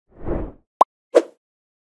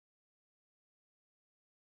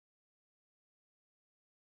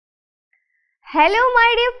Hello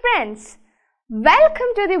my dear friends,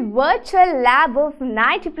 welcome to the virtual lab of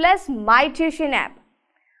 90+ My Tuition app.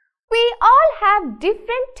 We all have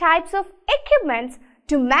different types of equipments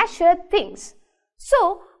to measure things.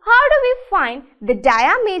 So how do we find the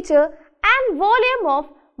diameter and volume of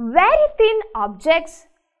very thin objects?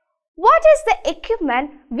 What is the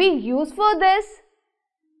equipment we use for this?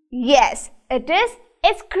 Yes, it is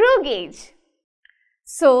a screw gauge.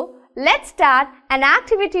 So let's start an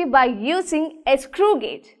activity by using a screw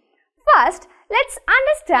gauge. First, let's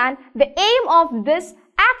understand the aim of this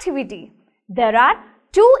activity. There are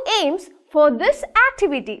two aims for this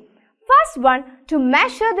activity. First one, to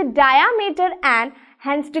measure the diameter and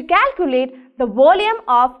hence to calculate the volume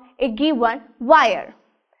of a given wire.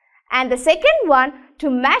 And the second one, to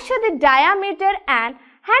measure the diameter and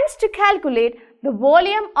hence to calculate the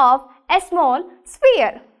volume of a small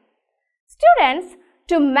sphere. Students,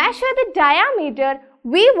 to measure the diameter,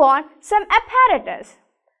 we want some apparatus.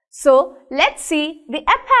 So, let's see the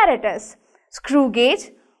apparatus. Screw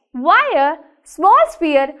gauge, wire, small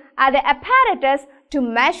sphere are the apparatus to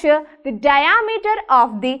measure the diameter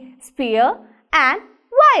of the sphere and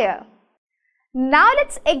wire. Now,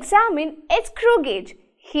 let's examine a screw gauge.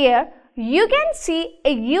 Here, you can see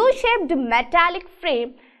a U-shaped metallic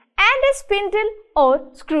frame and a spindle or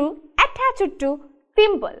screw attached to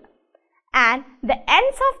thimble. And the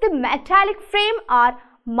ends of the metallic frame are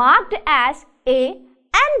marked as A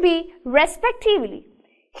and B respectively.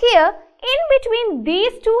 Here, in between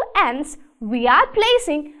these two ends, we are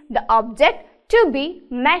placing the object to be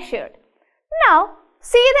measured. Now,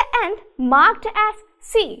 see the end marked as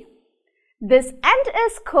C. This end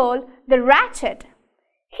is called the ratchet.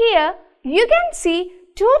 Here, you can see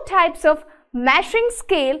two types of measuring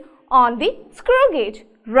scale on the screw gauge,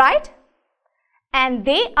 right? And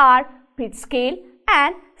they are pitch scale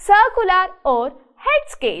and circular or head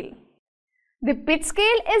scale. The pitch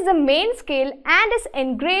scale is the main scale and is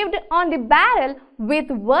engraved on the barrel with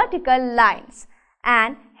vertical lines,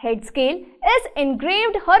 and head scale is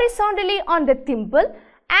engraved horizontally on the thimble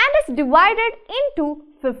and is divided into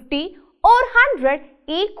 50 or 100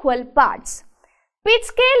 equal parts. Pitch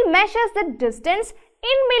scale measures the distance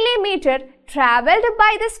in millimeter travelled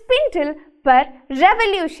by the spindle per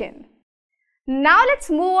revolution. Now let's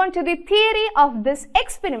move on to the theory of this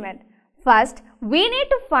experiment. First, we need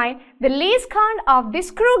to find the least count of the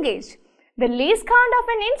screw gauge. The least count of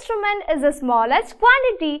an instrument is the smallest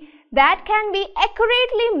quantity that can be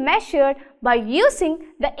accurately measured by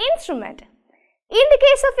using the instrument. In the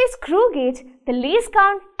case of a screw gauge, the least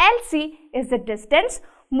count LC is the distance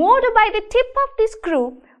moved by the tip of the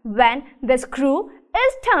screw when the screw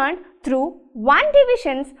is turned through 1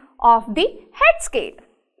 division of the head scale.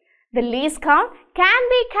 The least count can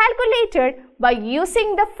be calculated by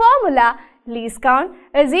using the formula least count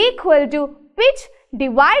is equal to pitch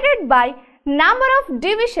divided by number of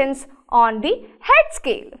divisions on the head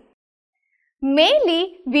scale.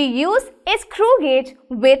 Mainly, we use a screw gauge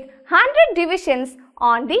with 100 divisions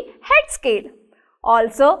on the head scale.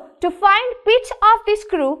 Also, to find pitch of the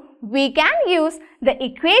screw, we can use the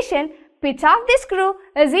equation pitch of the screw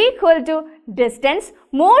is equal to distance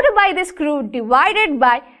moved by the screw divided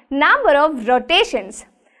by number of rotations.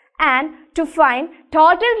 And to find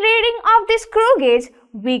total reading of the screw gauge,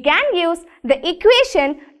 we can use the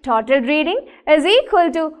equation total reading is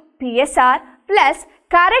equal to PSR plus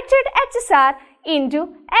corrected HSR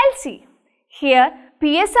into LC. Here,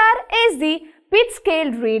 PSR is the pitch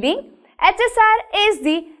scale reading, HSR is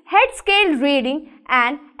the head scale reading,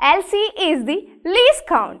 and LC is the least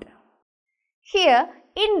count. Here,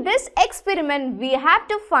 in this experiment, we have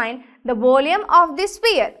to find the volume of the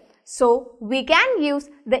sphere. So, we can use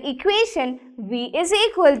the equation V is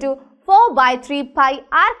equal to 4 by 3 pi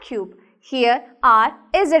r cube. Here, r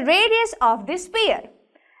is the radius of the sphere.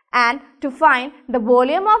 And to find the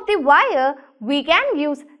volume of the wire, we can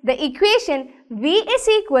use the equation V is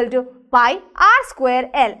equal to pi r square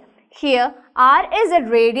L. Here, r is the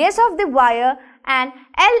radius of the wire and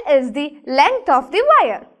L is the length of the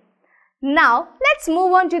wire. Now, let's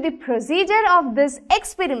move on to the procedure of this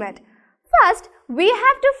experiment. First, we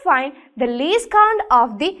have to find the least count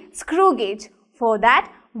of the screw gauge. For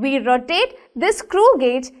that, we rotate the screw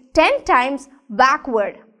gauge 10 times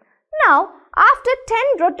backward. Now, after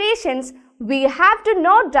 10 rotations, we have to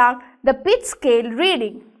note down the pitch scale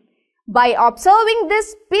reading. By observing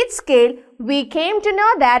this pitch scale, we came to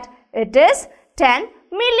know that it is 10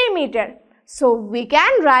 millimeter. So, we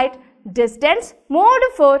can write distance moved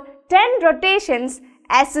for 10 rotations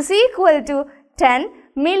as is equal to 10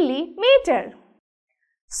 millimeter.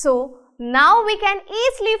 So, now we can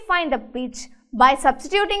easily find the pitch by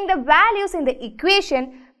substituting the values in the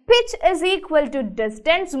equation. pitch is equal to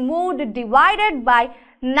distance moved divided by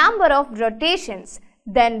number of rotations.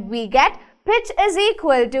 Then we get pitch is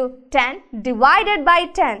equal to 10 divided by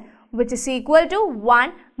 10, which is equal to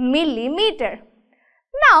 1 millimeter.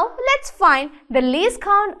 Now let's find the least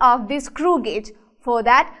count of the screw gauge. For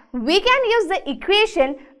that, we can use the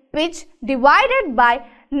equation pitch divided by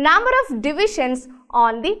number of divisions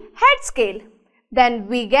on the head scale. Then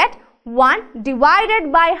we get 1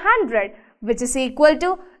 divided by 100, which is equal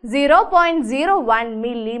to 0.01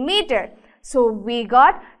 millimeter. So we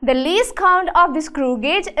got the least count of the screw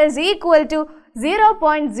gauge is equal to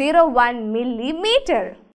 0.01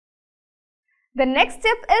 millimeter. The next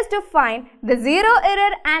step is to find the zero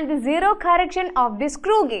error and the zero correction of the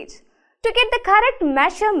screw gauge. To get the correct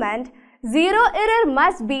measurement, zero error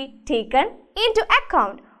must be taken into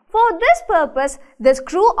account. For this purpose, the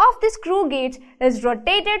screw of the screw gauge is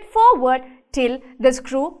rotated forward till the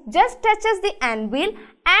screw just touches the end wheel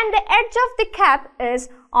and the edge of the cap is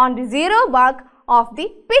on the zero mark of the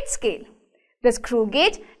pitch scale. The screw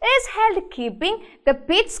gauge is held keeping the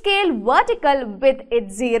pitch scale vertical with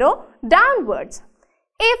its zero downwards.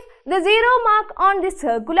 If the zero mark on the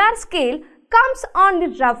circular scale comes on the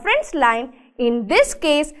reference line, in this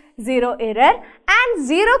case zero error and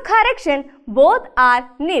zero correction both are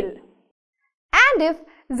nil. And if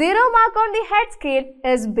zero mark on the head scale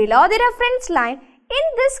is below the reference line, in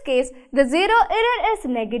this case the zero error is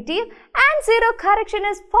negative and zero correction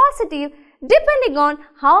is positive depending on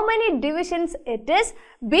how many divisions it is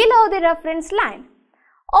below the reference line.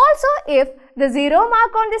 Also, if the zero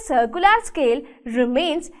mark on the circular scale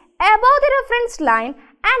remains above the reference line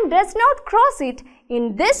and does not cross it,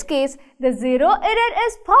 in this case the zero error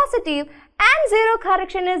is positive and zero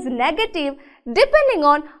correction is negative depending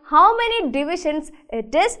on how many divisions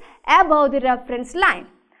it is above the reference line.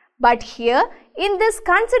 But here in this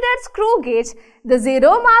considered screw gauge, the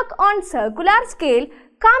zero mark on circular scale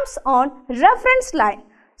comes on reference line,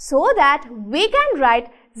 so that we can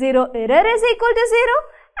write zero error is equal to 0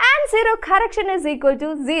 and zero correction is equal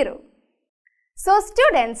to 0. So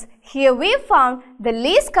students, here we found the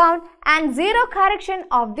least count and zero correction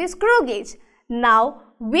of the screw gauge. Now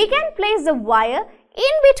we can place the wire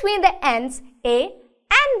in between the ends A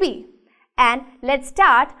and B. And let's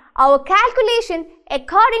start our calculation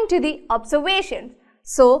according to the observations.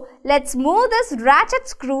 So let's move this ratchet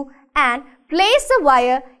screw and place the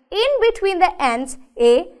wire in between the ends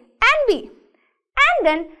A and B. And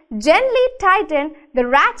then gently tighten the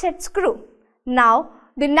ratchet screw. Now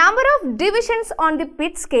the number of divisions on the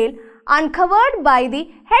pitch scale uncovered by the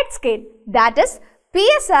head scale, that is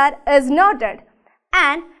PSR, is noted,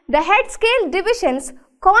 and the head scale divisions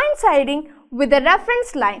coinciding with the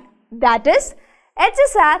reference line, that is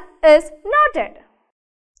HSR, is noted.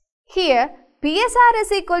 Here PSR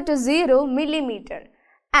is equal to 0 millimeter,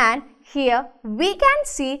 and here we can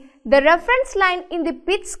see the reference line in the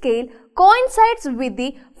pitch scale coincides with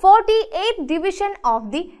the 48th division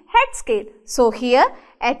of the head scale. So here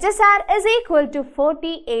HSR is equal to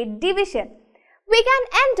 48 division. We can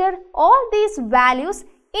enter all these values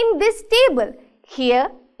in this table. Here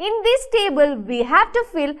in this table we have to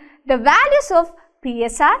fill the values of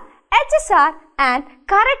PSR, HSR and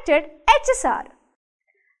corrected HSR.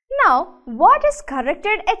 Now what is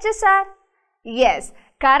corrected HSR? Yes,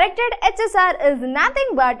 corrected HSR is nothing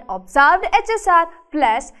but observed HSR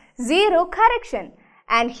plus zero correction.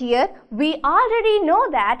 And here we already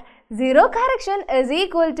know that zero correction is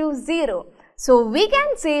equal to 0. So we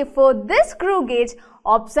can say for this screw gauge,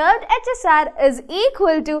 observed HSR is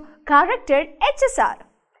equal to corrected HSR.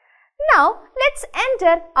 Now let's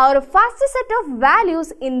enter our first set of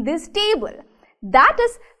values in this table. That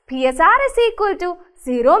is PSR is equal to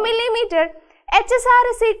 0 millimeter, HSR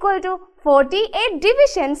is equal to 48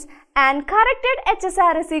 divisions and corrected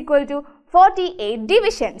HSR is equal to 48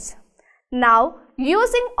 divisions. Now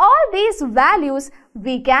using all these values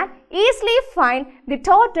we can easily find the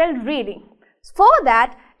total reading. For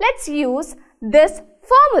that, let's use this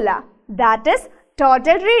formula, that is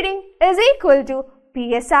total reading is equal to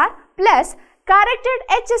PSR plus corrected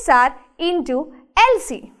HSR into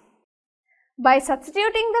LC. By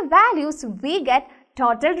substituting the values, we get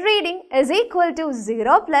total reading is equal to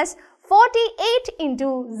 0 plus 48 into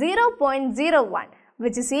 0.01,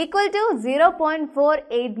 which is equal to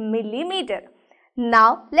 0.48 millimeter.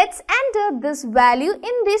 Now let's enter this value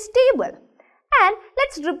in this table and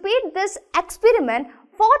let's repeat this experiment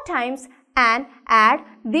 4 times and add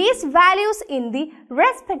these values in the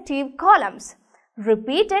respective columns.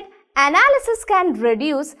 Repeated analysis can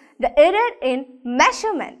reduce the error in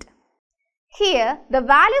measurement. Here the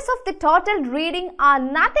values of the total reading are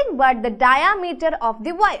nothing but the diameter of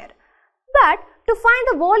the wire. But to find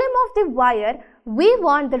the volume of the wire, we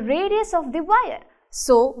want the radius of the wire.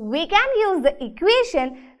 So, we can use the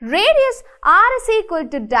equation radius r is equal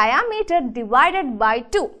to diameter divided by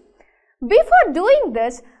 2. Before doing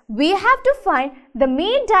this, we have to find the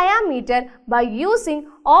mean diameter by using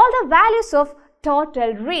all the values of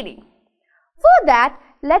total reading. For that,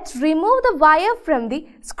 let's remove the wire from the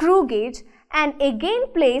screw gauge and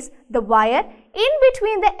again place the wire in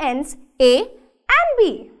between the ends A and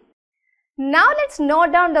B. Now let's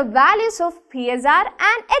note down the values of PSR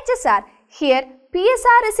and HSR. Here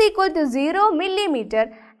PSR is equal to 0 millimeter,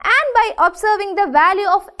 and by observing the value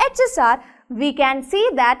of HSR, we can see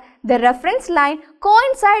that the reference line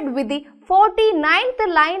coincides with the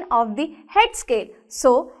 49th line of the head scale.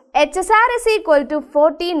 So, HSR is equal to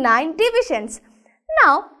 49 divisions.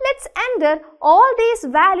 Now, let's enter all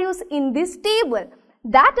these values in this table.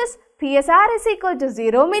 That is, PSR is equal to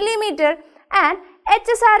 0 millimeter and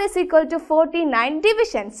HSR is equal to 49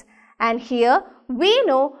 divisions. And here, we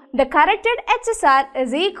know the corrected HSR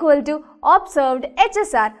is equal to observed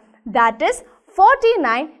HSR, that is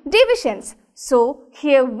 49 divisions. So,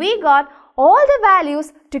 here we got all the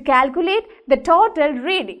values to calculate the total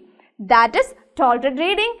reading. That is, total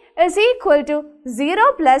reading is equal to 0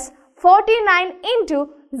 plus 49 into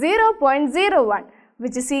 0.01,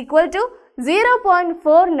 which is equal to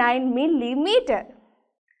 0.49 millimeter.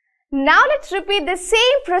 Now let's repeat the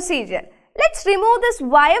same procedure. Let's remove this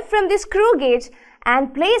wire from the screw gauge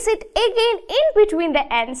and place it again in between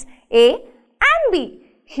the ends A and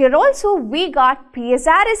B. Here also we got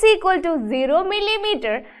PSR is equal to 0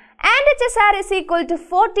 millimeter and HSR is equal to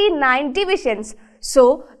 49 divisions.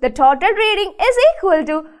 So, the total reading is equal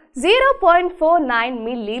to 0.49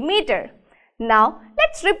 millimeter. Now,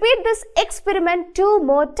 let's repeat this experiment 2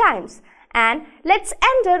 more times and let's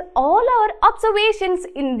enter all our observations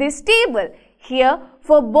in this table. Here,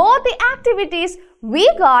 for both the activities, we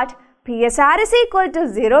got PSR is equal to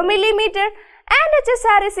 0 millimeter and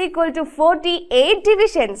HSR is equal to 48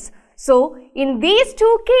 divisions. So, in these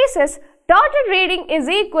two cases, total reading is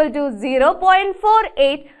equal to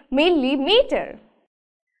 0.48 millimeter.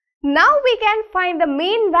 Now we can find the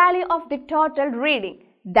mean value of the total reading,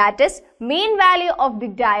 that is mean value of the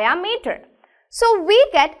diameter. So we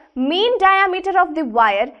get mean diameter of the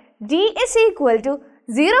wire D is equal to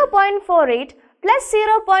 0.48 plus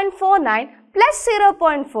 0.49 plus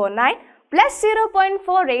 0.49 plus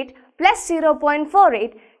 0.48 plus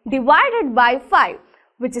 0.48 divided by 5,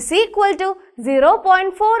 which is equal to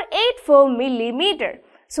 0.484 millimeter.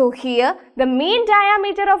 So here the mean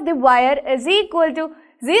diameter of the wire is equal to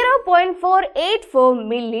 0.484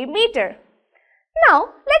 millimeter. Now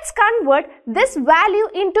let's convert this value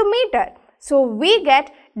into meter. So we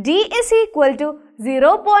get D is equal to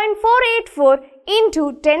 0.484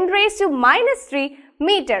 into 10 raised to minus 3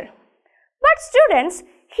 meter. But students,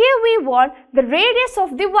 here we want the radius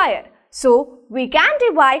of the wire. So we can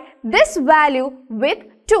divide this value with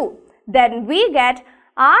 2. Then we get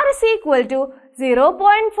R is equal to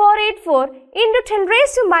 0.484 into 10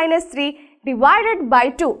 raised to minus 3 divided by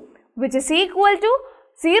 2, which is equal to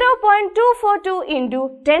 0.242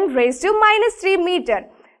 into 10 raised to minus 3 meter.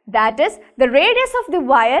 That is, the radius of the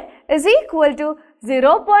wire is equal to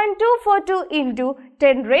 0.242 into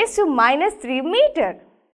 10 raised to minus 3 meter.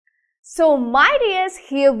 So, my dears,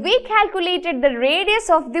 here we calculated the radius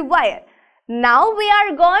of the wire. Now we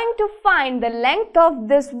are going to find the length of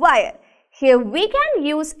this wire. Here we can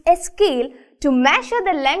use a scale to measure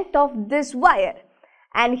the length of this wire.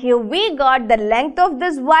 And here we got the length of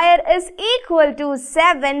this wire is equal to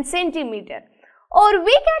 7 centimeter. Or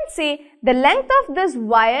we can say the length of this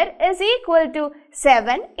wire is equal to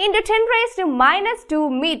 7 into 10 raised to minus 2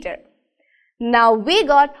 meter. Now we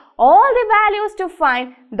got all the values to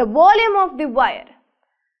find the volume of the wire.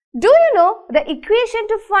 Do you know the equation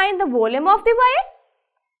to find the volume of the wire?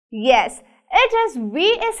 Yes, it is V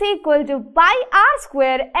is equal to pi r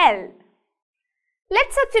square L.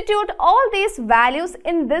 Let's substitute all these values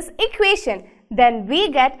in this equation. Then we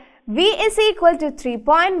get V is equal to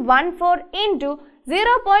 3.14 into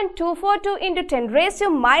 0.242 into 10 raised to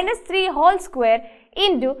minus 3 whole square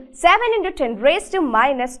into 7 into 10 raised to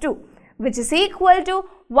minus 2, which is equal to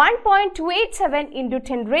 1.287 into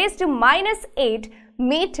 10 raised to minus 8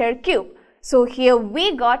 meter cube. So here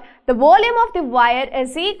we got the volume of the wire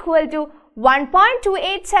is equal to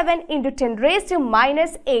 1.287 into 10 raised to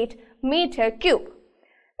minus 8 meter cube.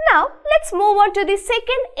 Now let's move on to the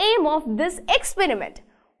second aim of this experiment.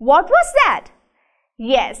 What was that?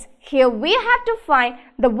 Yes, here we have to find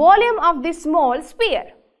the volume of the small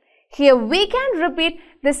sphere. Here we can repeat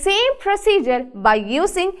the same procedure by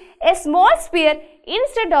using a small sphere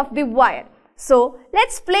instead of the wire. So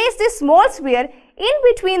let's place this small sphere in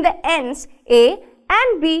between the ends A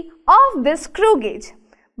and B of this screw gauge.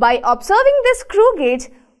 By observing this screw gauge,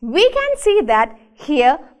 we can see that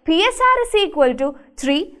here PSR is equal to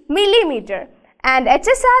 3 mm and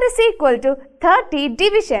HSR is equal to 30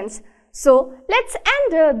 divisions. So let's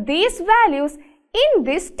enter these values in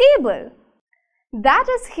this table. That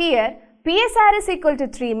is, here PSR is equal to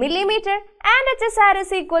 3 mm and HSR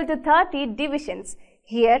is equal to 30 divisions.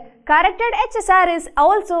 Here corrected HSR is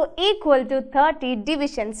also equal to 30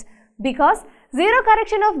 divisions because zero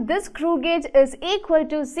correction of this screw gauge is equal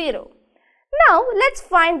to 0. Now let's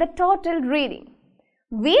find the total reading.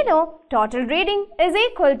 We know total reading is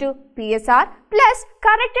equal to PSR plus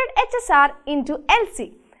corrected HSR into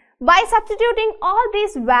LC. By substituting all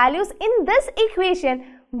these values in this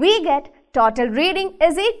equation, we get total reading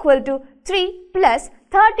is equal to 3 plus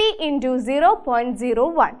 30 into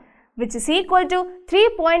 0.01, which is equal to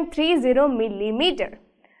 3.30 millimeter.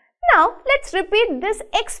 Now let's repeat this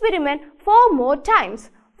experiment 4 more times.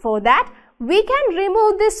 For that, we can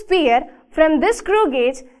remove this sphere from this screw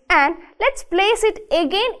gauge and let's place it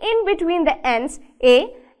again in between the ends A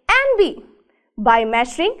and B. By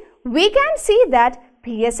measuring, we can see that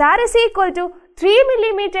PSR is equal to 3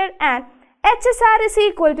 mm and HSR is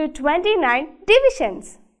equal to 29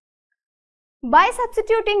 divisions. By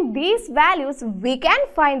substituting these values, we can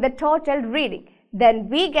find the total reading. Then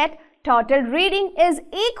we get total reading is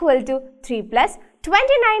equal to 3 plus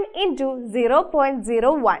 29 into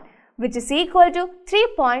 0.01, which is equal to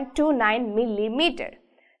 3.29 millimeter.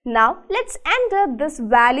 Now let's enter this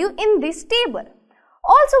value in this table.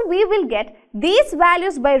 Also, we will get these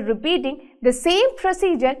values by repeating the same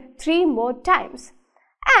procedure 3 more times.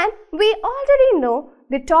 And we already know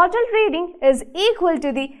the total reading is equal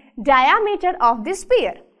to the diameter of the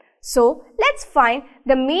sphere. So let's find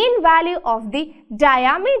the mean value of the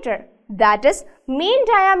diameter. That is, mean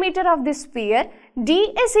diameter of the sphere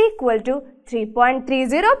D is equal to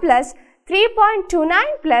 3.30 plus 3.29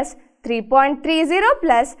 plus 3.30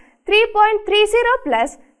 plus 3.30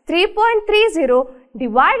 plus 3.30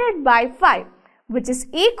 divided by 5, which is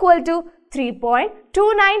equal to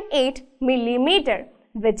 3.298 millimeter,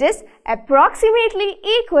 which is approximately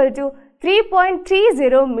equal to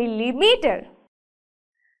 3.30 millimeter.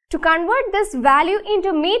 To convert this value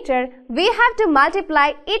into meter, we have to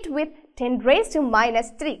multiply it with 10 raised to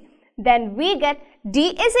minus 3. Then we get D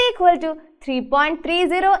is equal to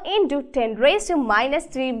 3.30 into 10 raised to minus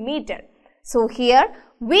 3 meter. So here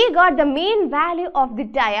we got the mean value of the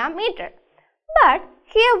diameter. But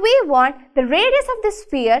here we want the radius of the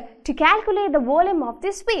sphere to calculate the volume of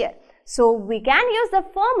the sphere. So we can use the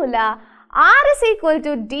formula R is equal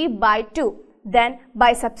to D by 2. Then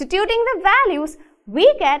by substituting the values,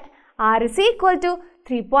 we get R is equal to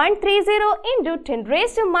 3.30 into 10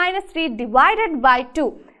 raised to minus 3 divided by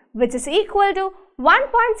 2, which is equal to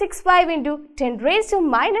 1.65 into 10 raised to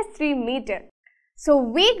minus 3 meter. So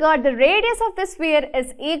we got the radius of the sphere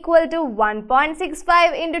is equal to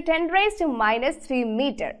 1.65 into 10 raised to minus 3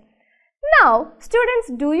 meter. Now,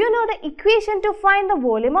 students, do you know the equation to find the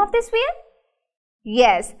volume of the sphere?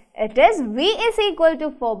 Yes, it is V is equal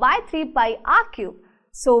to 4 by 3 pi r cube.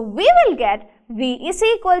 So we will get V is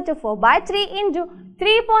equal to 4 by 3 into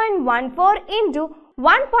 3.14 into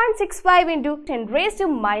 1.65 into 10 raised to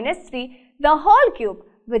minus 3 the whole cube,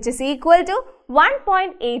 which is equal to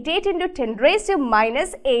 1.88 into 10 raised to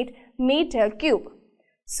minus 8 meter cube.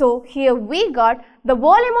 So here we got the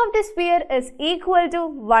volume of the sphere is equal to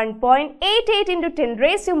 1.88 into 10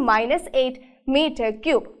 raised to minus 8 meter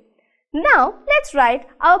cube. Now let's write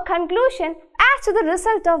our conclusion as to the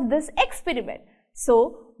result of this experiment.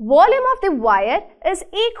 So volume of the wire is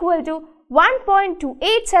equal to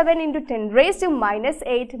 1.287 into 10 raised to minus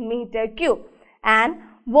 8 meter cube and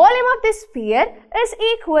volume of the sphere is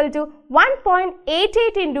equal to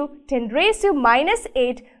 1.88 into 10 raised to minus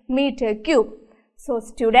 8 meter cube. So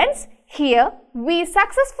students, here we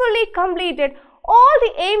successfully completed all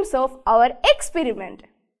the aims of our experiment.